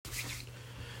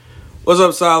What's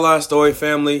up, Sideline Story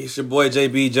family? It's your boy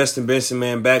JB, Justin Benson,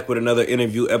 man, back with another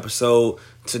interview episode.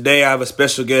 Today I have a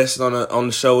special guest on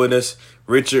the show with us,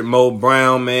 Richard Mo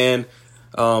Brown, man.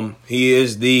 He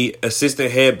is the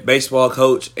assistant head baseball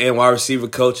coach and wide receiver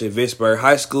coach at Vicksburg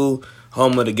High School,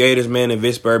 home of the Gators, man, in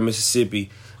Vicksburg,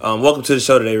 Mississippi. Welcome to the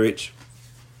show today, Rich.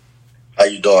 How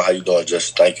you doing,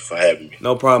 Justin? Thank you for having me.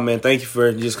 No problem, man. Thank you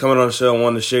for just coming on the show and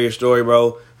wanting to share your story,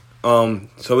 bro.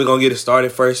 So we're going to get it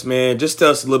started first, man. Just tell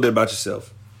us a little bit about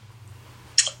yourself.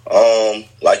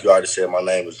 Like you already said, my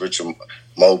name is Richard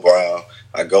Mo Brown.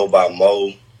 I go by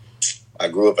Mo. I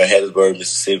grew up in Hattiesburg,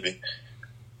 Mississippi.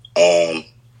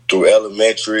 Through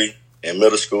elementary and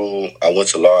middle school, I went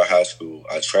to Laurel High School.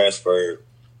 I transferred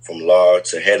from Laurel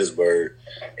to Hattiesburg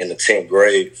in the 10th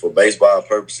grade for baseball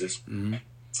purposes. Mm-hmm.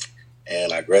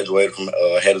 And I graduated from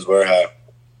Hattiesburg High.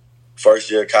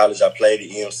 First year of college, I played at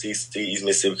EMCC, East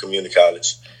Mississippi Community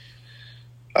College.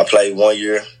 I played 1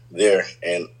 year there,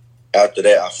 and after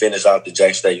that, I finished out at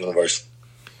Jackson State University.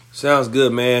 Sounds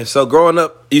good, man. So growing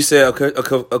up, you said,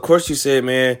 of course you said,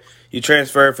 man, you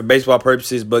transferred for baseball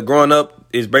purposes, but growing up,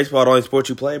 is baseball the only sport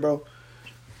you play, bro?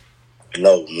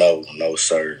 No,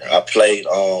 sir. I played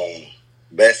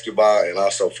basketball and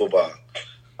also football.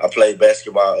 I played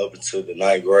basketball up until the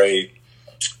 9th grade.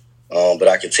 But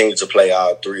I continued to play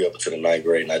all three up until the 9th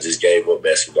grade, and I just gave up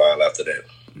basketball after that.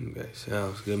 Okay,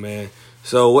 sounds good, man.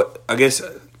 So what? I guess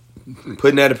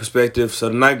putting that in perspective, so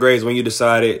the 9th grade is when you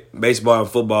decided baseball and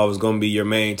football was going to be your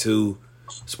main two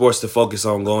sports to focus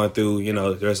on going through,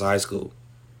 the rest of high school.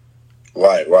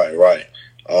 Right.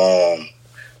 I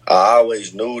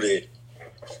always knew that.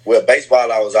 Well,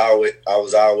 baseball, I was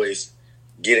always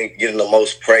getting the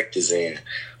most practice in.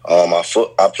 I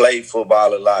played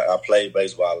football a lot. I played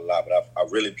baseball a lot, but I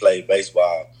really played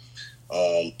baseball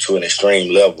to an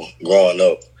extreme level growing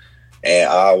up, and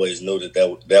I always knew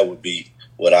that would be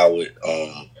what I would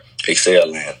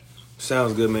excel in.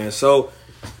 Sounds good, man. So,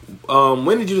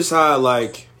 when did you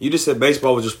decide? You just said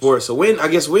baseball was your sport. So when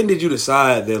did you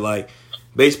decide that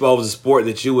baseball was a sport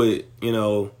that you would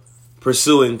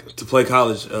pursuing to play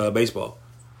college baseball?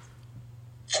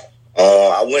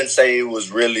 I wouldn't say it was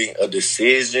really a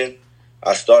decision.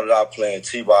 I started out playing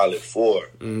T-ball at 4,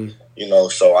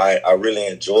 so I really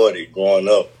enjoyed it growing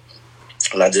up,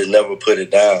 and I just never put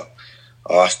it down.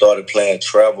 I started playing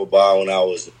travel ball when I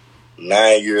was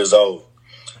 9 years old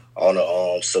on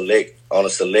a select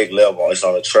level. It's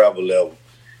on a travel level.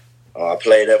 I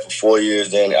played that for 4 years.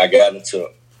 Then I got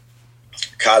into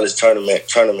college tournament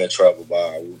travel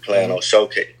ball. We were playing on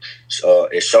showcase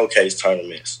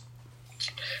tournaments.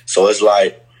 So it's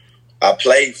like I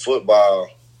played football,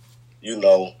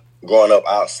 growing up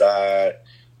outside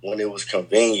when it was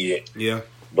convenient. Yeah.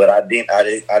 But I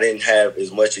didn't have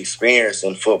as much experience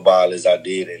in football as I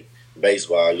did in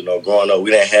baseball. Growing up,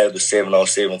 we didn't have the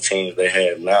 7-on-7 teams they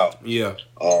have now. Yeah.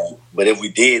 But if we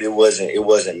did, it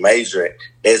wasn't major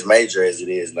as it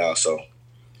is now. So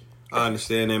I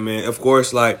understand that, man. Of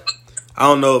course, I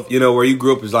don't know if where you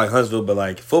grew up is Huntsville,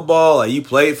 but football, you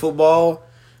played football.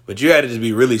 But you had to just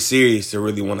be really serious to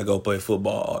really want to go play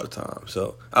football all the time.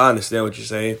 So I understand what you're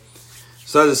saying.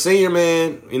 So as a senior,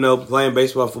 man, playing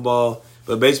baseball, football,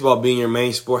 but baseball being your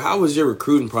main sport, how was your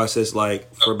recruiting process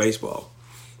like for baseball?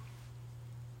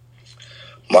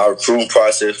 My recruiting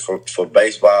process for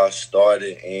baseball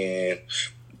started in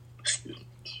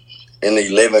the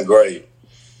 11th grade.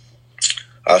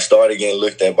 I started getting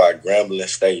looked at by Grambling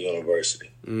State University.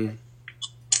 Mm.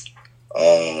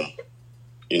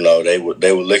 They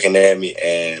were looking at me,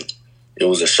 and it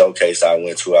was a showcase I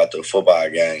went to after a football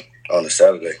game on a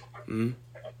Saturday. Mm-hmm.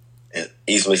 And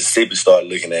East Mississippi started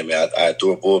looking at me. I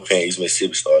threw a bullpen. East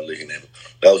Mississippi started looking at me.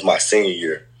 That was my senior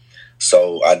year.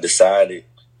 So I decided,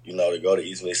 to go to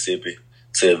East Mississippi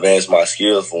to advance my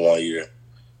skills for 1 year.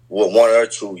 Well, 1 or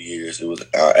 2 years.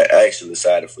 I actually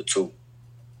decided for 2.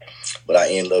 But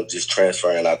I ended up just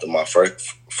transferring after my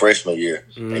first freshman year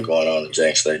and going on to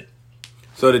Jackson State.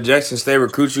 So did Jackson State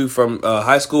recruit you from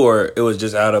high school, or it was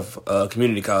just out of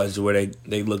community college where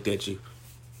they looked at you?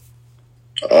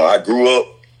 I grew up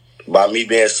by me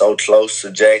being so close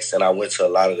to Jackson. I went to a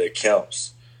lot of their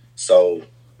camps. So,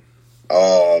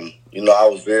 I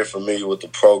was very familiar with the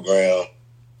program.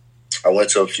 I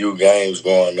went to a few games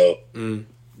growing up.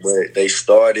 But they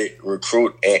started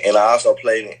recruiting, and I also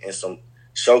played in some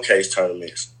showcase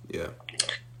tournaments. Yeah.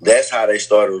 That's how they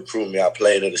started recruiting me. I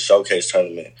played at a showcase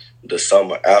tournament the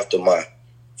summer after my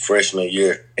freshman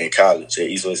year in college at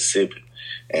East Mississippi.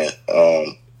 And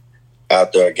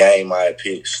after a game I had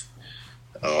pitched,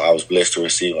 I was blessed to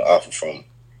receive an offer from them.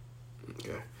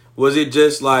 Okay. Was it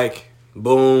just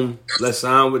boom, let's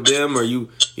sign with them, or you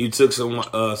took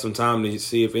some time to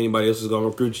see if anybody else was gonna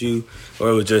recruit you, or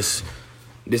it was just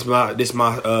this my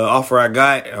offer I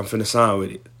got, I'm finna sign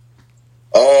with it?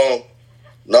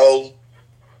 No.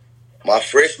 My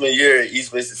freshman year at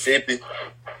East Mississippi,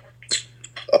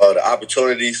 the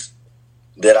opportunities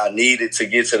that I needed to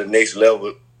get to the next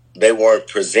level, they weren't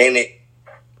presented,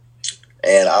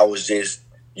 and I was just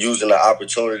using the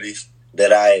opportunities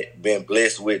that I had been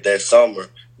blessed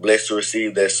to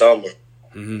receive that summer,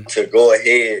 to go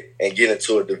ahead and get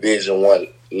into a Division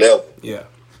I level. Yeah,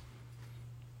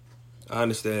 I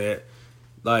understand that.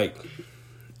 Like,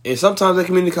 and sometimes at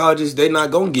community colleges, they're not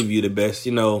gonna give you the best,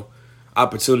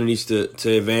 opportunities to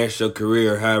advance your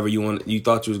career however you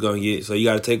thought you was gonna get. So you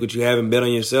got to take what you have and bet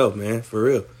on yourself, man, for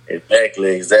real.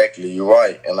 Exactly. You're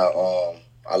right, and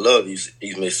I love East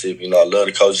Mississippi. I love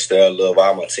the coaching staff. I love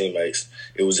all my teammates.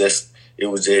 It was just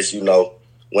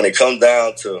when it comes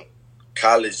down to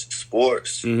college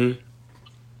sports, and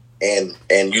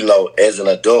as an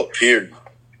adult, period,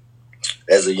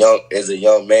 as a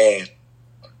young man,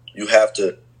 you have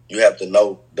to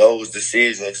know those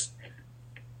decisions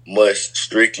must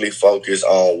strictly focus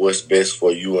on what's best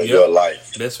for you in your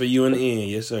life. Best for you in the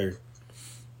end, yes, sir.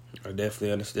 I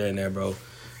definitely understand that, bro.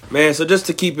 Man, so just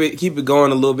to keep it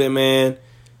going a little bit, man.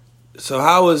 So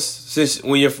how was, since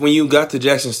when you got to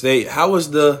Jackson State, how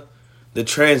was the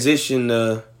transition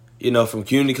from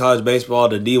community college baseball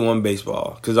to D1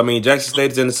 baseball? Because Jackson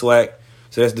State is in the SWAC,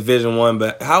 so that's Division I.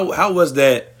 But how was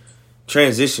that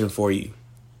transition for you?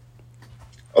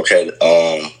 Okay,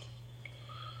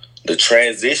 the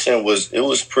transition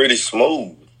was pretty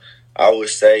smooth. I would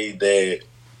say that.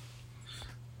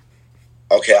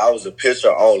 Okay, I was a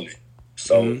pitcher only,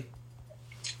 so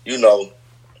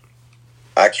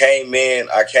I came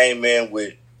in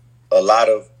with a lot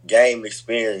of game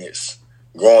experience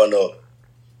growing up,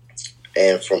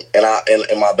 and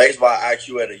my baseball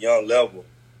IQ at a young level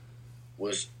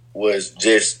was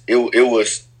just it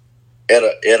was at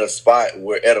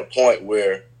a point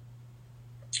where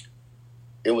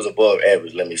it was above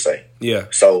average, let me say. Yeah.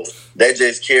 So that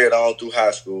just carried on through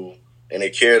high school, and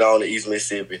it carried on to East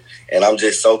Mississippi, and I'm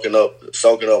just soaking up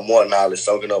more knowledge,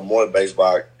 soaking up more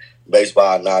baseball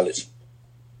knowledge.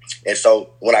 And so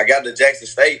when I got to Jackson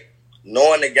State,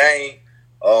 knowing the game,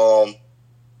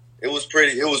 it was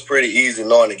pretty easy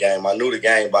knowing the game. I knew the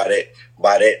game by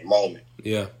that moment.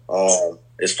 Yeah.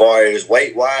 As far as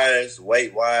weight wise,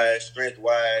 strength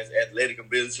wise, athletic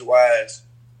ability wise,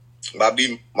 by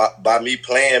me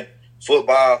playing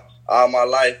football all my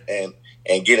life and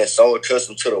getting so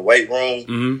accustomed to the weight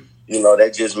room,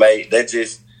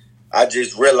 I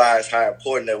just realized how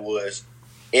important that was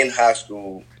in high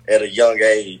school at a young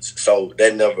age. So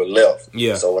that never left.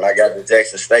 Yeah. So when I got to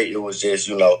Jackson State, it was just,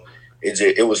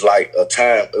 it was like a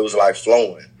time, it was like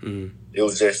flowing. Mm-hmm. It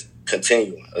was just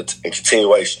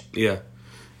continuation. Yeah.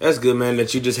 That's good, man,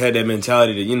 that you just had that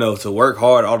mentality to work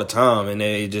hard all the time, and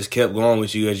it just kept going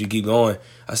with you as you keep going.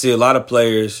 I see a lot of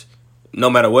players, no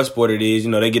matter what sport it is,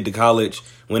 they get to college,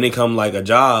 when they come like a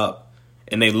job,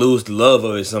 and they lose the love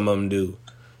of it, some of them do.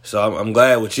 So I'm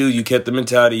glad with you. You kept the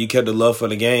mentality, you kept the love for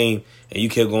the game, and you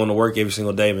kept going to work every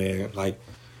single day, man. Like,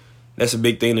 that's a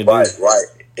big thing to do. Right.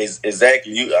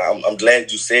 Exactly. I'm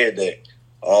glad you said that.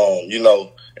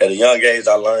 At a young age,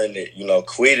 I learned that,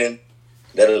 quitting,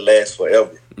 that'll last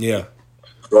forever. Yeah.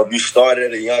 So if you start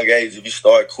at a young age, if you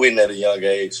start quitting at a young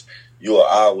age, you will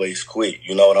always quit.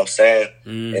 You know what I'm saying?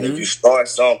 Mm-hmm. And if you start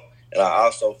something, and I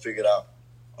also figured out,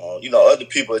 other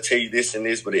people will tell you this and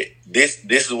this, but this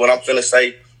is what I'm finna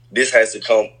say. This has to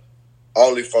come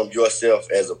only from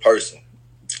yourself as a person.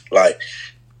 Like,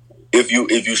 if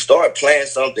you start playing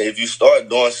something, if you start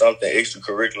doing something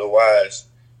extracurricular wise,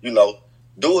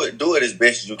 do it as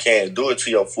best as you can. Do it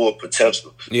to your full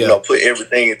potential. Yeah. Put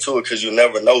everything into it, because you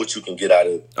never know what you can get out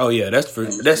of it. Oh yeah, that's for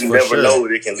you sure. never know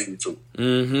what it can lead to.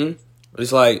 Mm-hmm.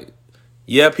 It's like,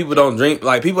 people don't dream.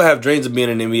 Like, people have dreams of being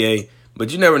in the NBA,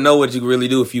 but you never know what you can really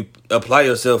do if you apply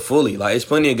yourself fully. Like, it's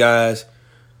plenty of guys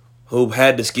who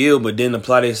had the skill but didn't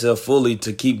apply themselves fully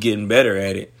to keep getting better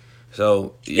at it.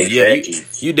 So exactly.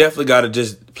 you definitely got to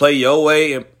just play your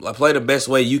way and play the best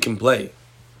way you can play.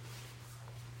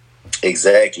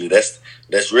 Exactly. That's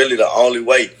really the only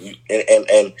way.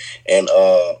 And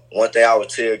one thing I would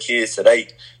tell kids today,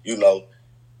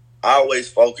 always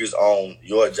focus on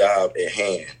your job at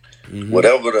hand. Mm-hmm.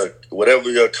 Whatever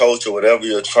your coach or whatever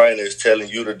your trainer is telling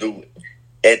you to do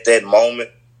at that moment,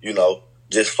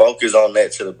 just focus on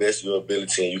that to the best of your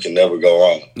ability, and you can never go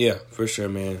wrong. Yeah, for sure,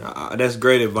 man. That's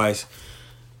great advice,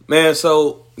 man.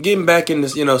 So getting back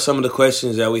into some of the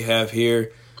questions that we have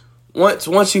here.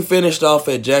 Once you finished off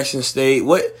at Jackson State,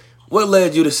 what what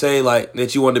led you to say like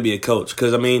that you wanted to be a coach?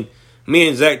 Because I mean, me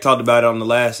and Zach talked about it on the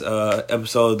last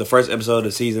episode, the first episode of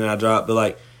the season I dropped. But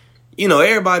like, you know,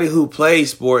 everybody who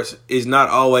plays sports is not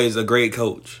always a great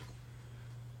coach.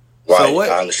 Right, so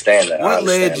I understand that.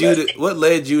 What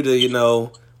led you to, you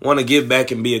know, want to give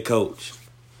back and be a coach?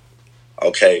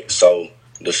 Okay, so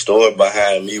the story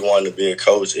behind me wanting to be a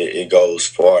coach, it goes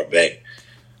far back.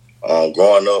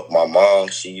 Growing up, my mom,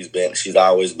 she's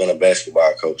always been a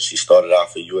basketball coach. She started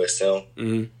off at USM.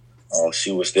 Mm-hmm.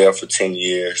 She was there for 10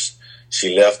 years.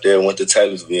 She left there, went to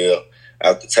Taylorsville.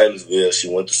 After Taylorsville,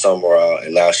 she went to Summerall,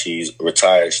 and now she's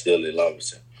retired still at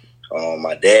Lumberton.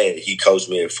 My dad, he coached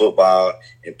me at football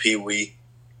and Pee Wee,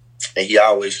 and he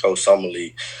always coached Summer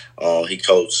League. He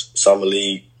coached Summer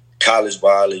League, college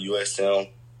ball at USM.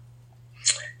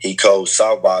 He coached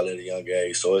softball at a young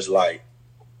age, so it's like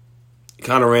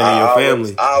kind of ran in your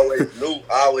family. I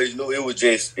always knew it was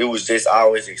just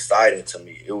always exciting to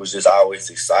me. It was just always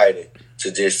exciting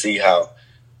to just see how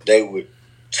they would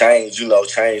change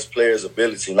players'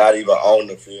 ability, not even on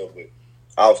the field, but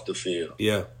off the field.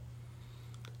 Yeah.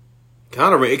 It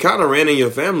kind of ran in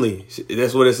your family.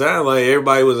 That's what it sounded like.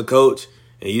 Everybody was a coach,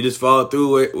 and you just followed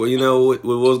through with what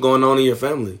was going on in your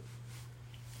family.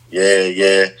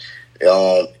 Yeah.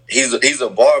 He's a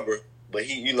barber, but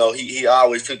he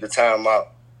always took the time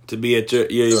out to be at your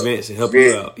events and help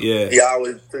you out. Yeah, he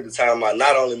always took the time out.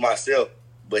 Not only myself,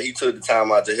 but he took the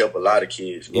time out to help a lot of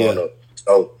kids growing up.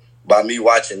 So by me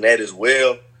watching that as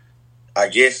well, I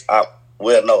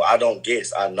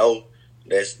know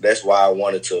that's why I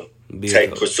wanted to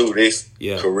pursue this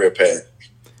career path.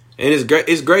 And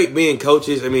it's great being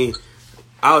coaches. I mean,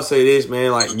 I would say this,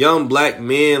 man, like young black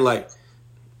men, like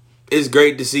it's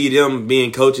great to see them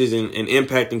being coaches and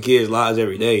impacting kids' lives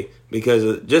every day, because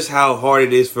of just how hard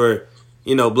it is for,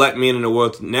 black men in the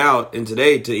world now and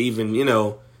today to even,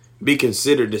 be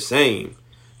considered the same.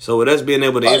 So with us being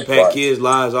able to impact kids'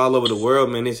 lives all over the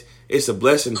world, man, it's a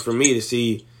blessing for me to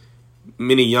see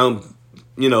many young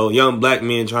black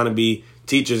men trying to be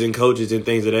teachers and coaches and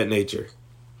things of that nature.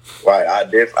 Right, I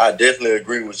definitely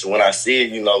agree with you. When I see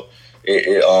it,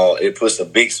 it puts a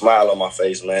big smile on my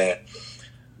face, man.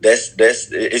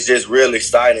 It's just real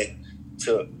exciting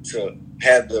to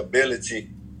have the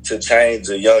ability to change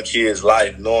a young kid's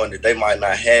life, knowing that they might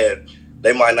not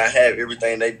have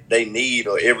everything they need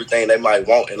or everything they might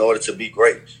want in order to be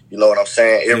great. You know what I'm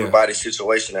saying? Everybody's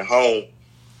situation at home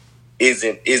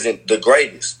isn't the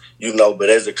greatest, but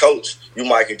as a coach, you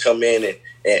might can come in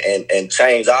and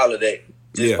change all of that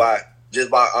just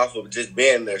by off of just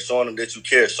being there, showing them that you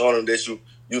care, showing them that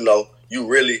you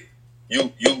really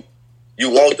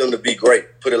want them to be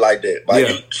great. Put it like that. By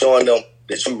you showing them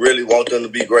that you really want them to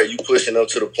be great, you pushing them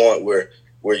to the point where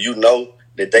you know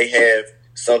that they have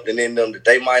something in them that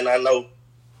they might not know.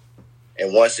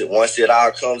 And once it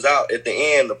all comes out at the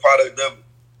end, the product of it,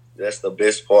 that's the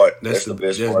best part. That's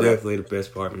definitely the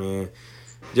best part, man.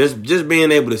 Just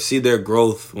being able to see their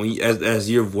growth as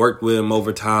you've worked with them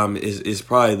over time is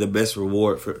probably the best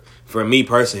reward for me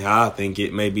personally. How I think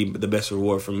it may be the best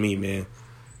reward for me, man.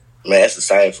 Man, it's the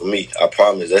same for me. I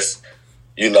promise. That's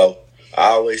I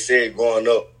always said growing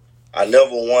up, I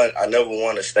never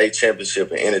won a state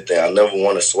championship in anything. I never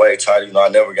won a swag title. I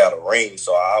never got a ring.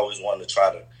 So I always wanted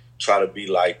to try to be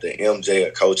like the MJ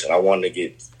of coaching. I wanted to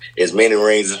get as many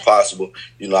rings as possible.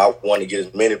 I wanted to get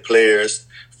as many players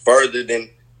further than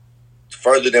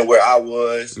where I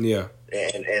was. Yeah.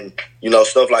 And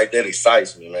stuff like that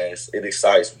excites me, man. It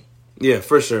excites me. Yeah,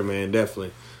 for sure, man.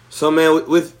 Definitely. So, man,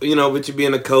 with you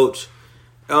being a coach,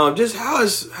 just how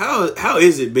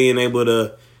is it being able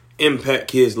to impact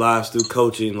kids' lives through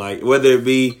coaching? Like, whether it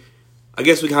be, I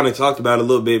guess we kind of talked about it a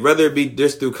little bit, whether it be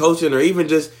just through coaching or even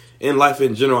just in life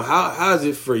in general, how is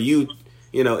it for you,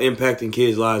 impacting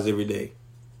kids' lives every day?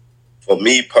 For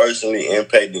me personally,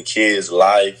 impacting kids'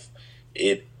 life,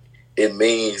 it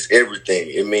means everything.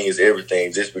 It means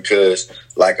everything just because,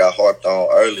 like I harped on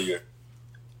earlier,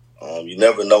 you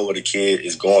never know what a kid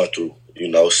is going through.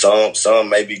 Some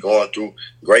may be going through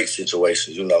great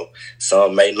situations,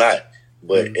 some may not.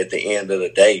 But at the end of the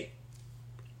day,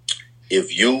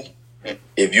 if you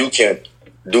can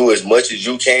do as much as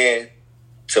you can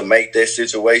to make that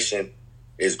situation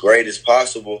as great as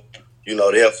possible,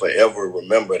 they'll forever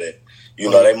remember that.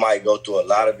 They might go through a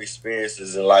lot of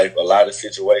experiences in life, a lot of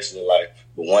situations in life,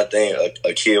 but one thing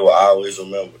a kid will always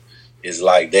remember is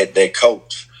like that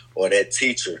coach or that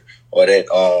teacher or that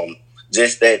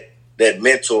just that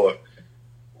mentor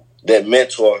that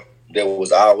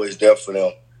was always there for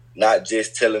them, not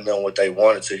just telling them what they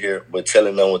wanted to hear, but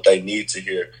telling them what they need to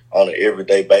hear on an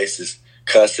everyday basis,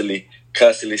 constantly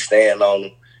staying on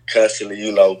them,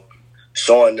 constantly,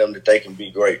 showing them that they can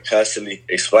be great, constantly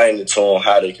explaining to them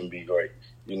how they can be great,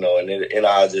 and it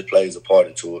all just plays a part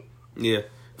into it. Yeah,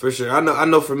 for sure. I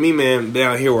know for me, man,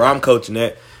 down here where I'm coaching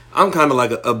at, I'm kind of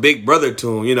like a big brother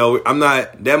to them. I'm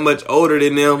not that much older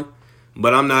than them,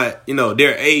 but I'm not,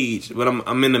 their age. But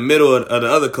I'm in the middle of the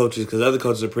other coaches because other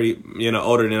coaches are pretty,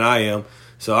 older than I am.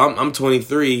 So I'm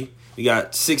 23. You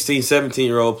got 16,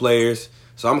 17-year-old players.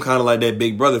 So I'm kind of like that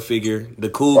big brother figure, the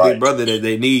cool big brother that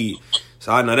they need.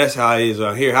 So I know that's how it is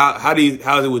out here.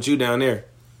 How's it with you down there?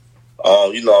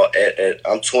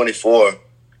 I'm 24,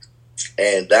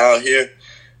 and down here,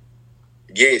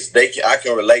 yes, I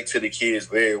can relate to the kids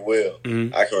very well.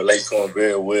 Mm-hmm. I can relate to them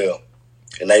very well,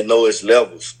 and they know it's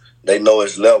levels.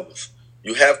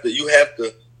 You have to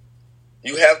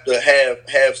have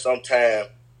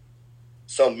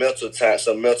some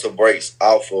mental breaks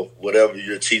off of whatever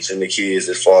you're teaching the kids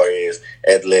as far as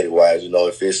athletic wise.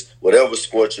 If it's whatever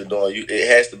sport you're doing, it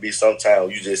has to be some time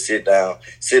you just sit down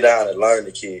and learn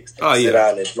the kids. Oh, yeah. Sit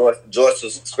down and enjoy some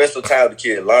special time with the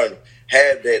kids, learn.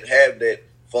 Have that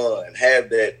fun, have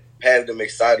them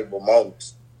excitable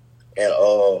moments. And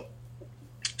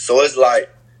so it's like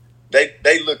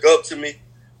they look up to me.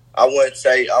 I wouldn't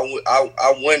say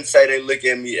they look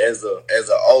at me as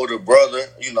an older brother,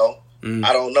 Mm.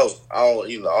 I don't know. I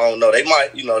don't know. They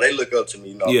might, they look up to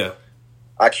me, Yeah.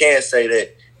 I can't say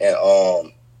that. And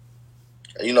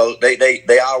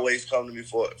they always come to me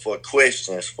for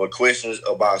questions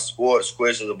about sports,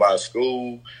 questions about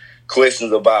school,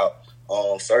 questions about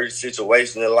certain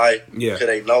situations in life. Yeah. Because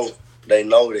they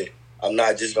know that I'm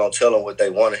not just gonna tell them what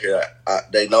they want to hear.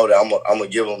 They know that I'm gonna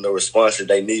give them the response that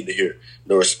they need to hear,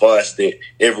 the response that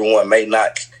everyone may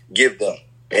not give them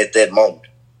at that moment.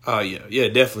 Oh, yeah,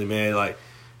 definitely, man. Like,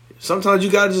 sometimes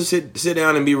you got to just sit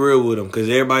down and be real with them because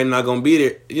everybody not going to be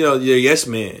there. You're a yes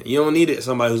man. You don't need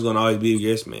somebody who's going to always be a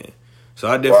yes man. So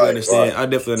I definitely understand. Right. I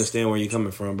definitely understand where you're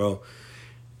coming from, bro.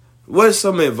 What's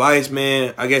some advice,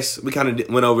 man? I guess we kind of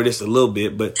went over this a little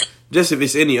bit, but just if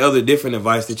it's any other different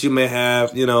advice that you may have,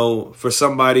 for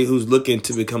somebody who's looking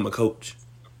to become a coach.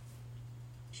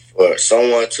 For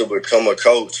someone to become a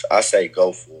coach, I say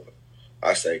go for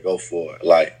it.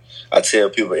 Like, I tell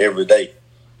people every day,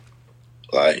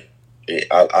 like,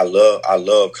 I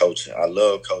love coaching. I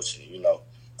love coaching,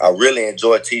 I really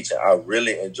enjoy teaching.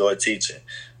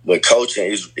 But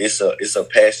coaching it's a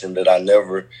passion that I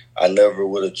never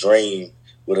would have dreamed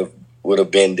would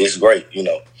have been this great,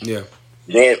 Yeah.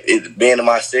 Then being in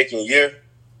my second year,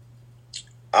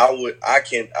 I would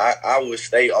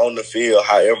stay on the field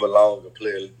however long the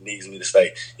player needs me to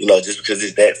stay, just because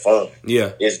it's that fun.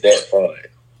 Yeah. It's that fun.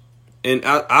 And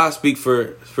I speak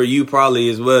for you probably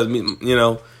as well as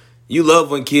you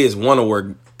love when kids want to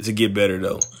work to get better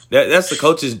though. That's the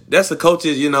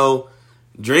coaches,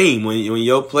 dream when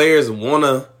your players want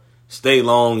to stay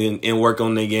long and work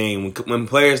on their game. When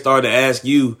players start to ask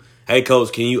you, hey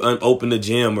coach, can you open the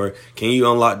gym or can you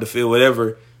unlock the field,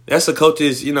 whatever, that's the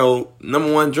coach's,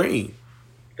 number one dream.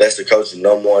 That's the coach's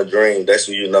number one dream. That's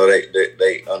when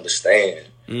they understand.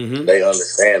 Mm-hmm. They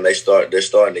understand. They're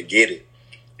starting to get it.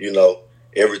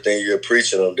 Everything you're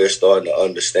preaching them, they're starting to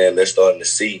understand. They're starting to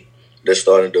see. They're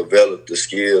starting to develop the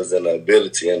skills and the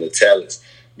ability and the talents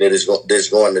that's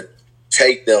going to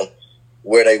take them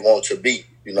where they want to be.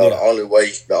 The only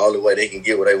way they can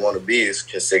get where they want to be is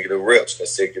consecutive reps,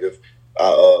 consecutive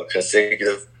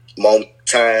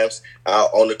times out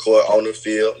on the court, on the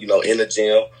field, in the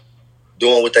gym,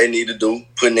 doing what they need to do,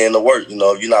 putting in the work.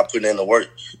 If you're not putting in the work,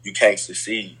 you can't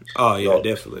succeed. Oh yeah,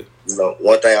 definitely.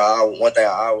 One thing I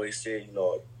always say,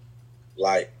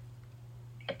 like,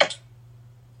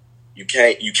 you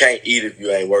can't eat if you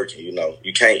ain't working.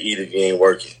 You can't eat if you ain't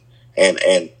working,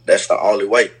 and that's the only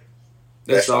way.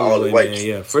 That's the only way, man.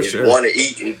 Yeah, for sure. If you want to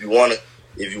eat, if you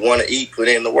want to eat, put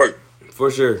in the work.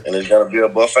 For sure. And it's gonna be a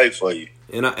buffet for you.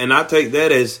 And I take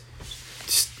that as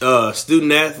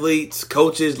student athletes,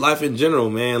 coaches, life in general,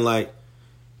 man. Like,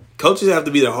 coaches have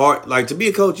to be to be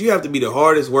a coach, you have to be the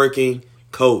hardest working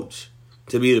coach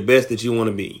to be the best that you want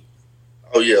to be.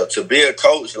 Oh yeah, to be a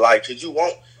coach,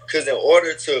 because in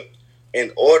order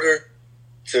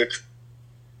to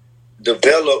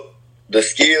develop the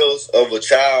skills of a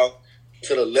child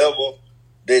to the level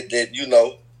that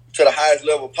to the highest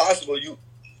level possible,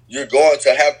 you're going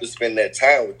to have to spend that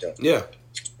time with them. Yeah.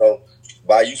 So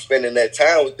by you spending that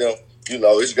time with them,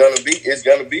 it's gonna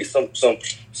be some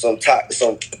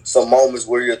moments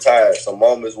where you're tired, some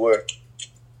moments where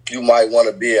you might want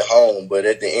to be at home, but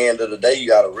at the end of the day, you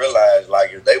gotta realize,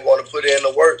 like, if they want to put in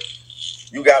the work,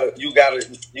 they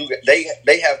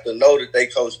have to know that they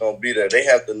coach gonna be there. They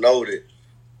have to know that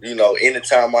You know,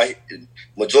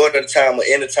 majority of the time or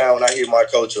anytime when I hit my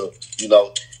coach up, you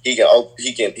know, he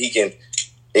can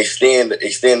extend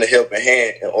the helping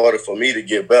hand in order for me to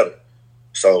get better.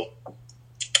 So,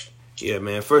 yeah,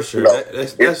 man, for sure. You know,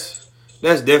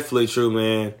 that's definitely true,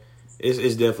 man.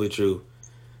 It's definitely true,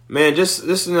 man. Just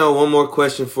you know, one more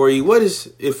question for you. What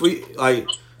is, if we like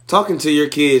talking to your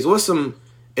kids, what's some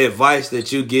advice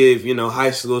that you give, you know,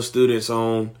 high school students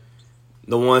on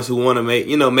the ones who want to make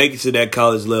it to that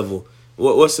college level?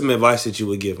 What's some advice that you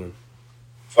would give them?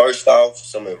 First off,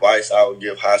 some advice I would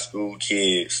give high school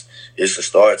kids is to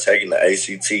start taking the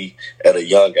ACT at a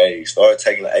young age. Start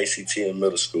taking the ACT in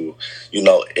middle school. You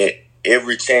know,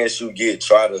 every chance you get,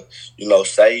 try to, you know,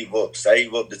 save up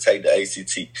to take the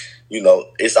ACT. You know,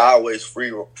 it's always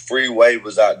free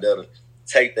waivers out there to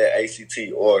take that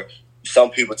ACT, or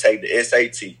some people take the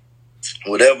SAT.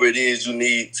 Whatever it is you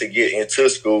need to get into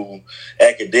school,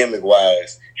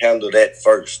 academic-wise, handle that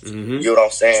first. Mm-hmm. You know what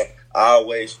I'm saying? I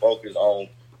always focus on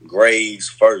grades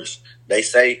first. They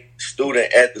say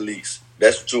student athletes.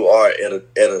 That's what you are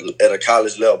at a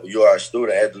college level. You are a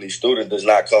student athlete. Student does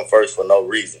not come first for no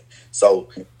reason. So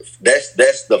that's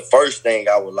the first thing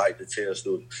I would like to tell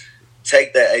students.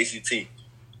 Take that ACT.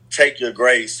 Take your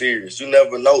grades serious. You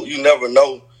never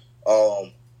know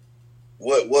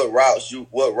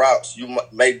what routes you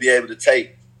may be able to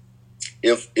take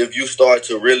if you start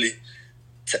to really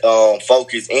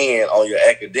focus in on your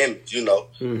academics. You know,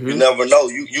 mm-hmm. You never know.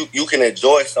 You can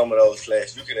enjoy some of those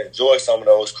classes. You can enjoy some of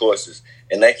those courses,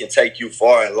 and they can take you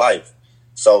far in life.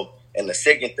 So, and the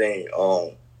second thing,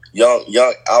 young,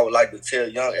 I would like to tell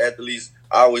young athletes,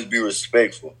 always be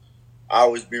respectful.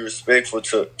 Always be respectful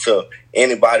to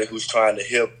anybody who's trying to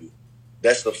help you.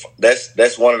 That's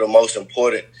one of the most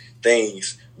important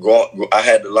things I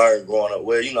had to learn growing up.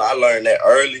 Well, you know, I learned that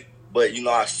early, but you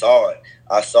know, I saw it.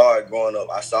 I saw it growing up.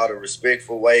 I saw the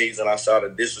respectful ways and I saw the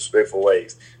disrespectful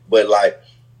ways. But like,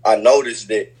 I noticed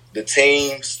that the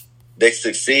teams that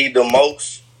succeed the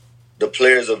most, the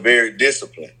players are very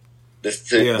disciplined.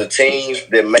 The teams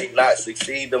that may not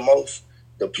succeed the most,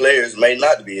 the players may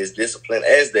not be as disciplined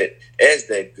as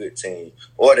that good team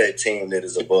or that team that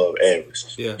is above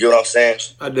average. Yeah. You know what I'm saying?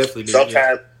 I definitely do.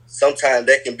 Sometimes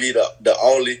that can be the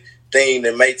only thing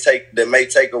that may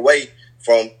take away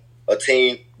from a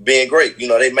team being great. You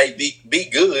know, they may be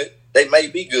good. They may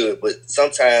be good, but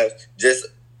sometimes just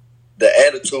the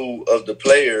attitude of the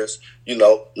players, you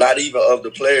know, not even of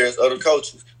the players, of the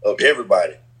coaches, of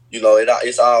everybody. You know,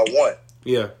 it's all one.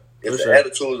 Yeah. If the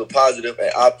attitudes are positive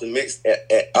and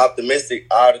optimistic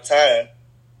all the time,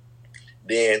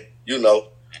 then, you know,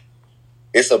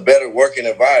 it's a better working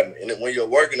environment. And when your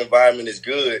working environment is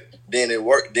good, then it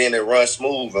runs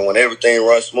smooth. And when everything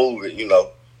runs smooth, you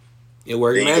know, it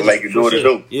works. You can make it do what it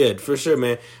do. Yeah, for sure,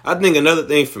 man. I think another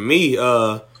thing for me,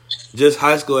 just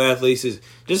high school athletes, is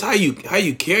just how you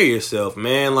carry yourself,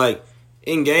 man. Like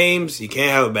in games, you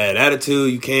can't have a bad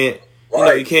attitude. You can't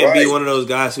be one of those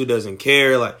guys who doesn't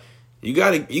care. Like you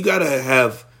gotta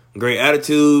have great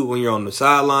attitude when you're on the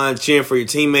sideline, cheering for your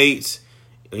teammates.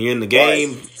 When you're in the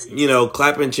game, you know,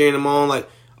 clapping, cheering them on. Like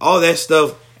all that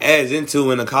stuff adds into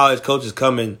when the college coach is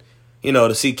coming, you know,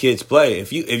 to see kids play.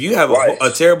 If you have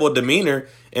a terrible demeanor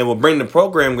and will bring the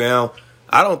program down,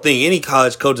 I don't think any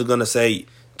college coach is gonna say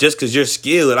just because you're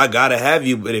skilled, I gotta have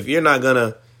you. But if you're not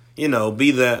gonna, you know,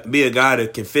 be a guy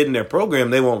that can fit in their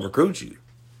program, they won't recruit you.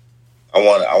 I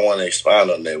want to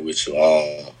expound on that with you.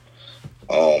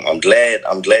 I'm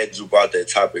glad you brought that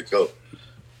topic up.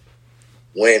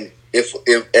 If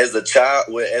as a child,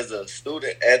 as a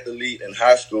student athlete in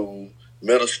high school,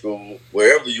 middle school,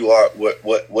 wherever you are,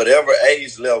 whatever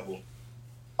age level,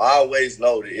 I always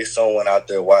know that it's someone out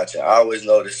there watching. I always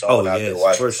know there's someone out there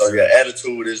watching. So your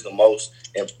attitude is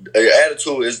your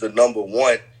attitude is the number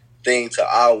one thing to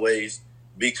always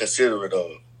be considerate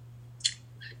of.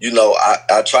 You know,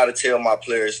 I try to tell my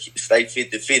players, stay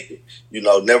 50-50. You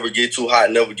know, never get too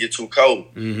hot, never get too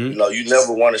cold. Mm-hmm. You know, you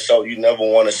never want to show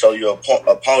your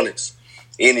opponents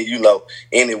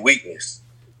any weakness.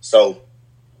 So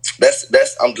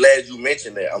that's I'm glad you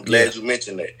mentioned that. You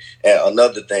mentioned that. And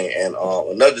another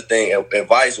thing,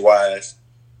 advice wise,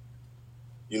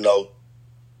 you know,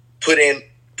 put in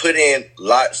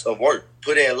lots of work.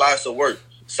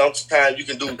 Sometimes you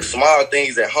can do small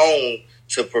things at home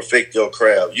to perfect your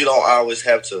craft. You don't always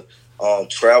have to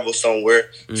travel somewhere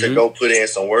to go put in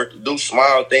some work. Do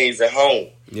small things at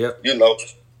home. Yep. You know,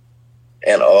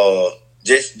 and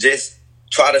just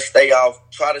try to stay off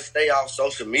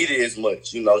social media as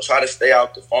much. You know, try to stay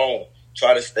off the phone.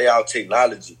 Try to stay off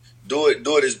technology. Do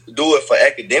it for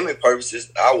academic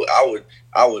purposes. I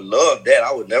would love that.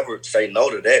 I would never say no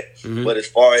to that. Mm-hmm. But as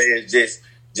far as just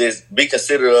just be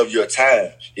considerate of your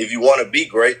time. If you want to be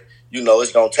great, you know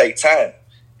it's gonna take time,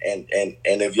 and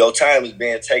if your time is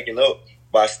being taken up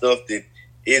by stuff that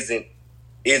isn't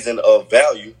of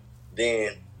value,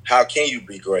 then how can you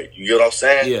be great? You get what I'm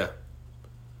saying? Yeah,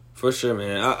 for sure,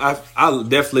 man. I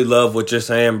definitely love what you're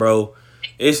saying, bro.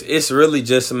 It's really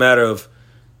just a matter of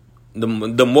the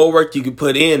more work you can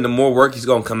put in, the more work is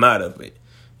gonna come out of it.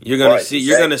 You're gonna see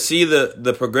You're gonna see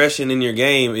the progression in your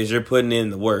game as you're putting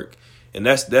in the work, and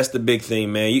that's the big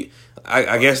thing, man.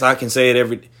 I guess I can say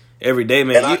it every day,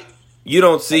 man. You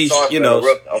don't see,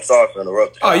 I'm sorry for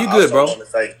interrupting. Oh, you good, bro?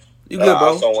 You good, bro? I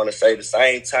also want to say the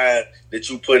same time that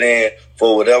you put in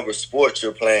for whatever sport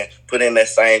you're playing, put in that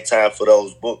same time for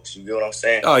those books. You get what I'm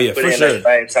saying? Oh, yeah, put for in sure. that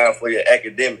same time for your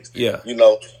academics. Yeah. You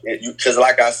know, because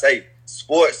like I say,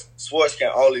 sports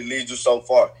can only lead you so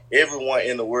far. Everyone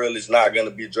in the world is not going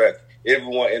to be drafted.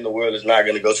 Everyone in the world is not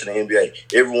going to go to the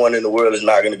NBA. Everyone in the world is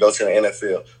not going to go to the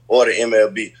NFL or the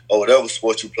MLB or whatever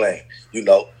sport you playing. You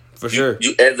know, for sure.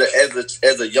 You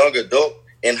as a young adult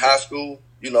in high school,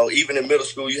 you know, even in middle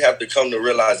school, you have to come to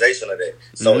realization of that.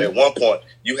 So at one point,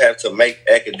 you have to make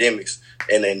academics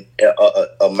and then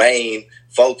a main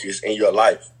focus in your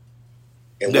life.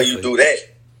 And when you do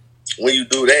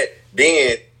that,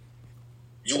 then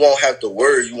you won't have to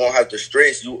worry. You won't have to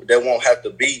stress. That won't have to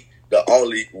be the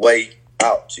only way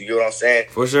out. You get what I'm saying?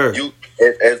 For sure. You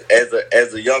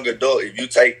as a young adult, if you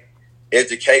take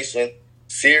education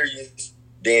serious,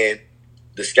 then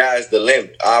the sky's the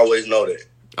limit. I always know that.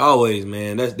 Always,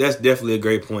 man. That's definitely a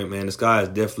great point, man. The sky is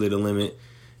definitely the limit.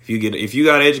 If you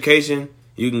got education,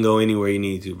 you can go anywhere you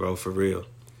need to, bro. For real.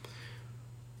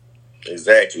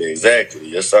 Exactly.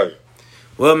 Yes, sir.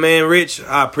 Well, man, Rich,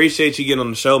 I appreciate you getting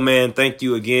on the show, man. Thank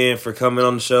you again for coming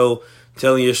on the show,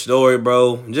 telling your story,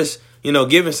 bro. Just,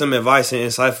 giving some advice and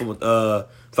insightful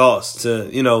thoughts to,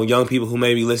 young people who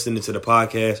may be listening to the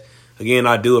podcast. Again,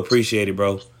 I do appreciate it,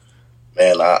 bro.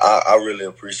 Man, I really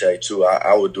appreciate you.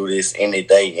 I would do this any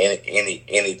day,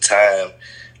 any time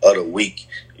of the week.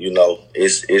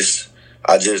 It's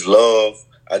I just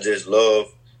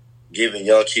love giving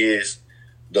young kids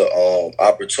the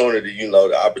opportunity,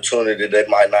 the opportunity they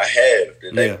might not have,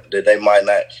 that they might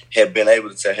not have been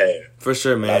able to have. For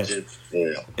sure, man.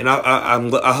 And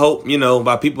I hope,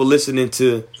 by people listening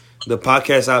to the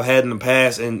podcasts I've had in the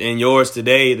past and yours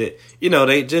today, that,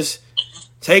 they just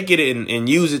take it and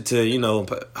use it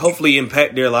to, hopefully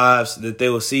impact their lives, that they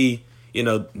will see,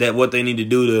 that what they need to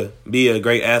do to be a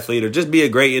great athlete or just be a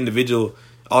great individual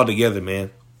altogether, man.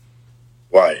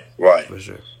 Right. For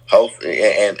sure. Hopefully,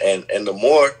 and the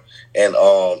more,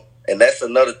 and that's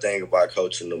another thing about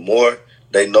coaching. The more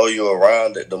they know you're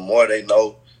around, the more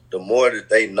that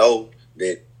they know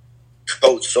that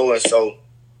Coach so-and-so,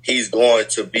 he's going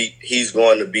to be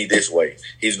this way.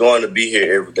 He's going to be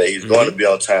here every day. He's going to be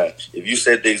on time. If you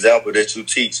set the example that you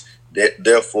teach, that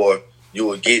therefore you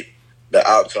will get the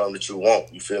outcome that you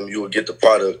want. You feel me? You will get the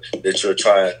product that you're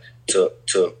trying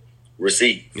to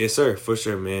receive. Yes, sir. For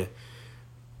sure, man.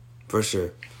 For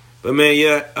sure. But, man,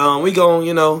 we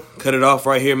going, cut it off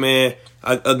right here, man.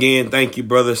 Again, thank you,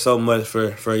 brother, so much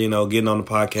for getting on the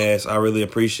podcast. I really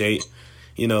appreciate,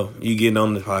 you getting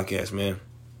on the podcast, man.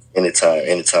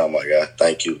 Anytime, my guy.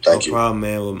 Thank you. No problem,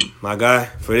 man. Well, my guy,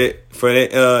 for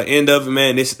that end of it,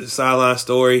 man, this is the sideline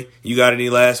story. You got any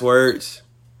last words?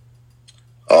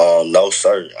 No,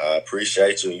 sir. I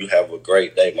appreciate you. You have a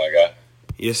great day, my guy.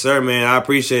 Yes, sir, man. I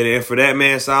appreciate it. And for that,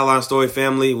 man, Sideline Story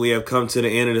family, we have come to the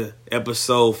end of the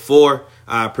episode 4.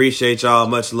 I appreciate y'all.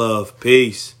 Much love.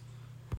 Peace.